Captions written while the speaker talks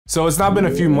So it's now been a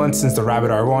few months since the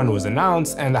Rabbit R1 was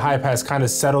announced, and the hype has kind of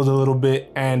settled a little bit,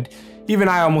 and even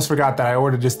I almost forgot that I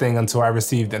ordered this thing until I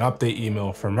received an update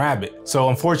email from Rabbit. So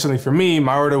unfortunately for me,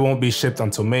 my order won't be shipped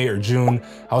until May or June.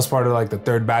 I was part of like the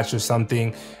third batch or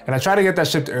something, and I tried to get that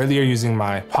shipped earlier using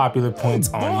my popular points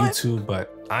on YouTube,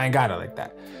 but I ain't got it like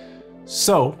that.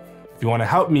 So if you want to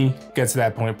help me get to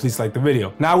that point, please like the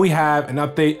video. Now we have an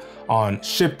update on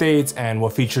ship dates and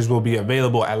what features will be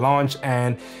available at launch,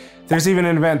 and there's even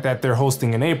an event that they're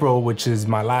hosting in April, which is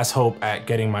my last hope at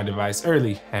getting my device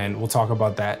early, and we'll talk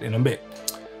about that in a bit.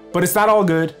 But it's not all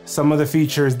good. Some of the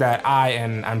features that I,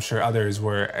 and I'm sure others,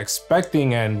 were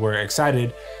expecting and were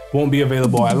excited won't be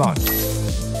available at launch.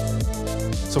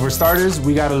 So for starters,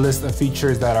 we got a list of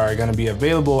features that are gonna be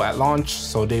available at launch.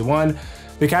 So day one,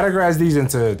 they categorize these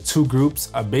into two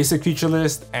groups, a basic feature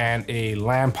list and a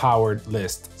LAN-powered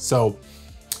list. So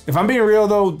if I'm being real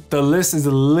though, the list is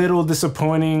a little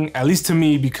disappointing, at least to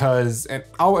me, because, and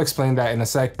I'll explain that in a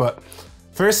sec, but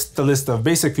first, the list of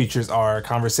basic features are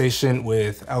conversation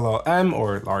with LLM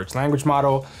or large language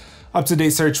model,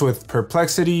 up-to-date search with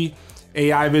Perplexity,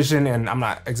 AI vision, and I'm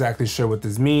not exactly sure what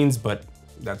this means, but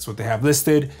that's what they have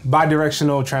listed,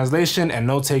 bi-directional translation, and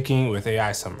note-taking with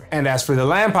AI summary. And as for the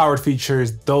LAN-powered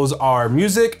features, those are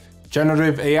music,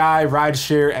 generative AI,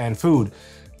 rideshare, and food.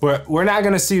 But we're not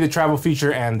gonna see the travel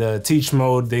feature and the teach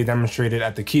mode they demonstrated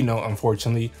at the keynote,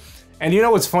 unfortunately. And you know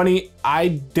what's funny? I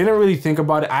didn't really think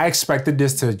about it. I expected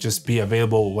this to just be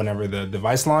available whenever the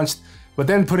device launched, but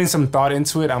then putting some thought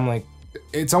into it, I'm like,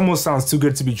 it almost sounds too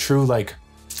good to be true. Like,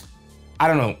 I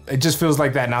don't know, it just feels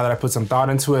like that now that I put some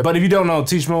thought into it. But if you don't know,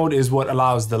 teach mode is what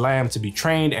allows the LAM to be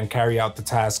trained and carry out the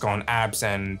task on apps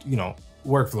and, you know,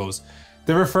 workflows.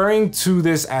 They're referring to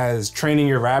this as training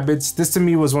your rabbits. This to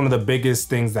me was one of the biggest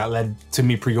things that led to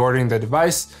me pre-ordering the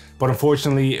device, but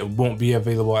unfortunately it won't be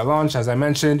available at launch, as I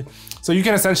mentioned. So you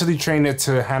can essentially train it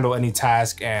to handle any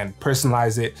task and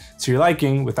personalize it to your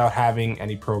liking without having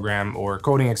any program or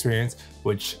coding experience,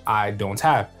 which I don't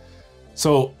have.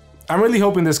 So I'm really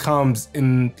hoping this comes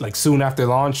in like soon after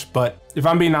launch, but if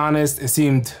I'm being honest, it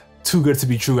seemed too good to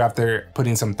be true after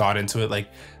putting some thought into it. Like,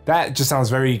 that just sounds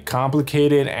very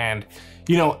complicated, and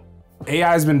you know,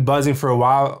 AI has been buzzing for a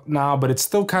while now, but it's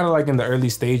still kind of like in the early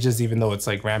stages, even though it's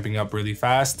like ramping up really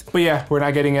fast. But yeah, we're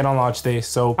not getting it on launch day.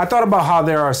 So I thought about how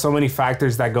there are so many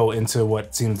factors that go into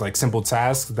what seems like simple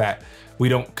tasks that we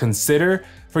don't consider.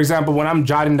 For example, when I'm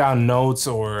jotting down notes,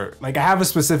 or like I have a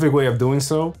specific way of doing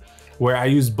so, where I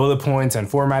use bullet points and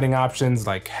formatting options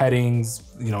like headings,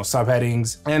 you know,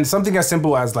 subheadings, and something as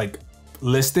simple as like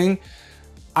listing.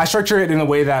 I structure it in a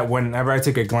way that whenever I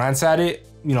take a glance at it,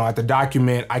 you know, at the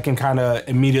document, I can kind of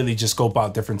immediately just scope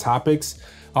out different topics.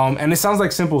 And it sounds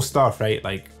like simple stuff, right?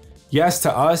 Like, yes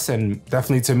to us and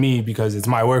definitely to me because it's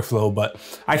my workflow, but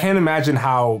I can't imagine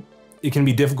how it can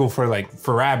be difficult for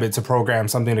Rabbit to program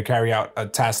something to carry out a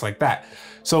task like that.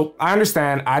 So I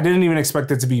understand, I didn't even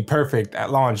expect it to be perfect at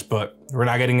launch, but we're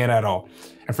not getting it at all.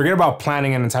 And forget about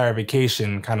planning an entire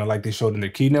vacation, kind of like they showed in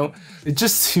their keynote. It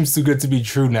just seems too good to be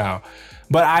true now.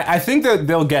 But I think that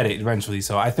they'll get it eventually.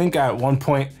 So I think at one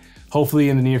point, hopefully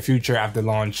in the near future after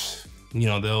launch, you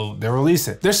know, they'll release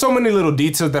it. There's so many little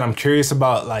details that I'm curious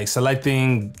about, like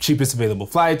selecting cheapest available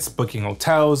flights, booking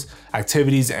hotels,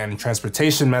 activities, and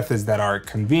transportation methods that are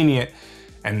convenient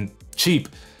and cheap.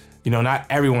 You know, not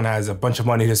everyone has a bunch of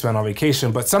money to spend on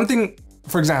vacation, but something,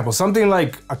 for example, something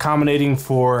like accommodating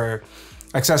for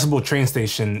accessible train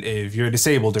station if you're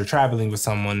disabled or traveling with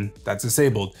someone that's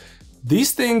disabled.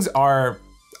 These things are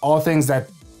all things that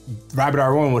Rabbit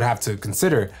R1 would have to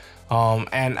consider.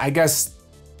 And I guess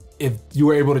if you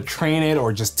were able to train it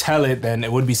or just tell it, then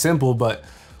it would be simple, but,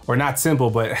 or not simple,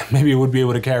 but maybe it would be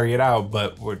able to carry it out,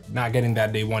 but we're not getting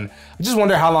that day one. I just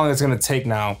wonder how long it's gonna take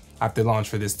now after launch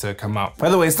for this to come out. By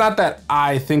the way, it's not that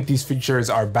I think these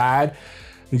features are bad,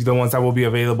 the ones that will be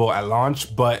available at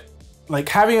launch, but like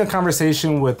having a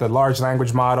conversation with a large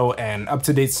language model and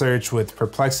up-to-date search with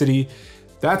Perplexity,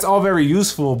 that's all very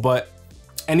useful,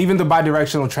 and even the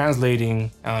bi-directional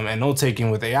translating and note-taking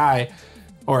with AI,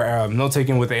 or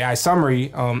note-taking with AI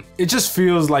summary, it just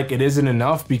feels like it isn't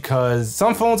enough because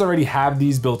some phones already have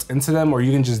these built into them, or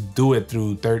you can just do it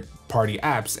through third-party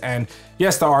apps. And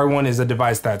yes, the R1 is a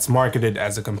device that's marketed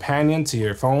as a companion to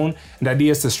your phone, and the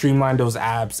idea is to streamline those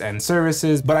apps and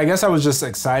services, but I guess I was just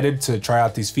excited to try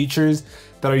out these features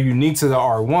that are unique to the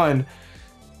R1,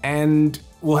 and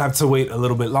we'll have to wait a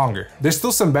little bit longer. There's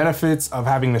still some benefits of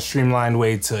having a streamlined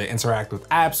way to interact with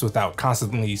apps without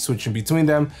constantly switching between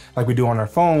them like we do on our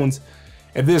phones.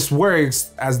 If this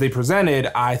works as they presented,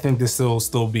 I think this will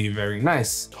still be very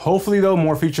nice. Hopefully though,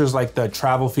 more features like the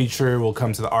travel feature will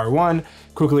come to the R1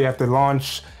 quickly after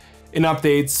launch. in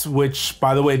updates, which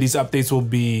by the way, these updates will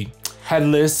be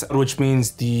headless, which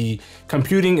means the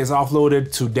computing is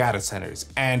offloaded to data centers.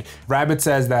 And Rabbit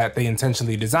says that they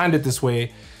intentionally designed it this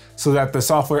way so that the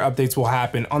software updates will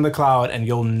happen on the cloud and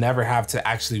you'll never have to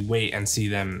actually wait and see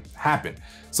them happen.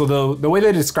 So the way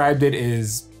they described it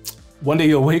is one day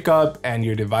you'll wake up and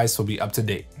your device will be up to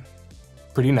date.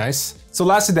 Pretty nice. So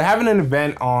lastly, they're having an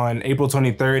event on April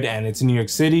 23rd and it's in New York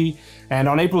City. And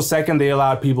on April 2nd, they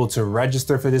allowed people to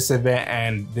register for this event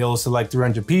and they'll select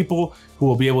 300 people who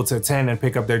will be able to attend and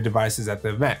pick up their devices at the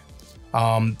event.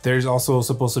 There's also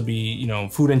supposed to be, you know,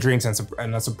 food and drinks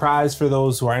and a surprise for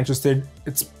those who are interested.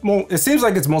 It seems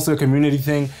like it's mostly a community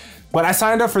thing, but I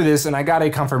signed up for this and I got a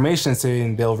confirmation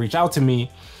saying they'll reach out to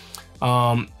me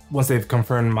once they've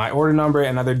confirmed my order number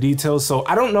and other details. So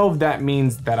I don't know if that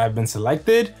means that I've been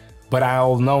selected, but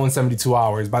I'll know in 72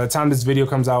 hours. By the time this video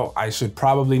comes out, I should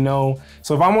probably know.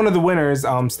 So if I'm one of the winners,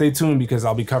 stay tuned because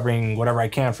I'll be covering whatever I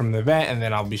can from the event and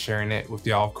then I'll be sharing it with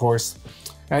y'all, of course.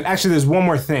 And actually there's one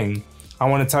more thing I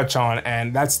want to touch on,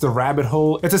 and that's the Rabbit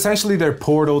Hole. It's essentially their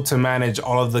portal to manage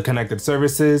all of the connected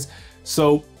services.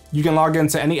 So you can log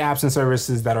into any apps and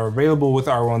services that are available with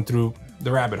R1 through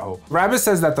the Rabbit Hole. Rabbit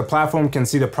says that the platform can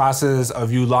see the process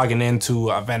of you logging into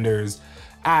a vendor's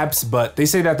apps, but they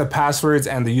say that the passwords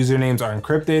and the usernames are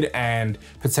encrypted and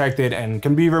protected and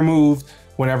can be removed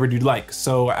whenever you'd like.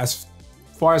 So as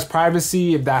far as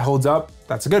privacy, if that holds up,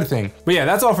 that's a good thing. But yeah,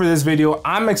 that's all for this video.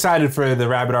 I'm excited for the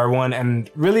Rabbit R1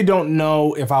 and really don't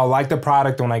know if I'll like the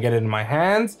product when I get it in my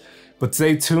hands, but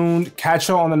stay tuned. Catch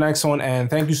you on the next one, and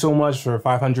thank you so much for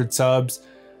 500 subs.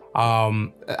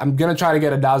 I'm gonna try to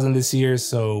get 1,000 this year,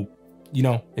 so you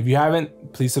know, if you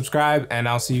haven't, please subscribe and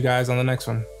I'll see you guys on the next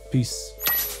one. Peace.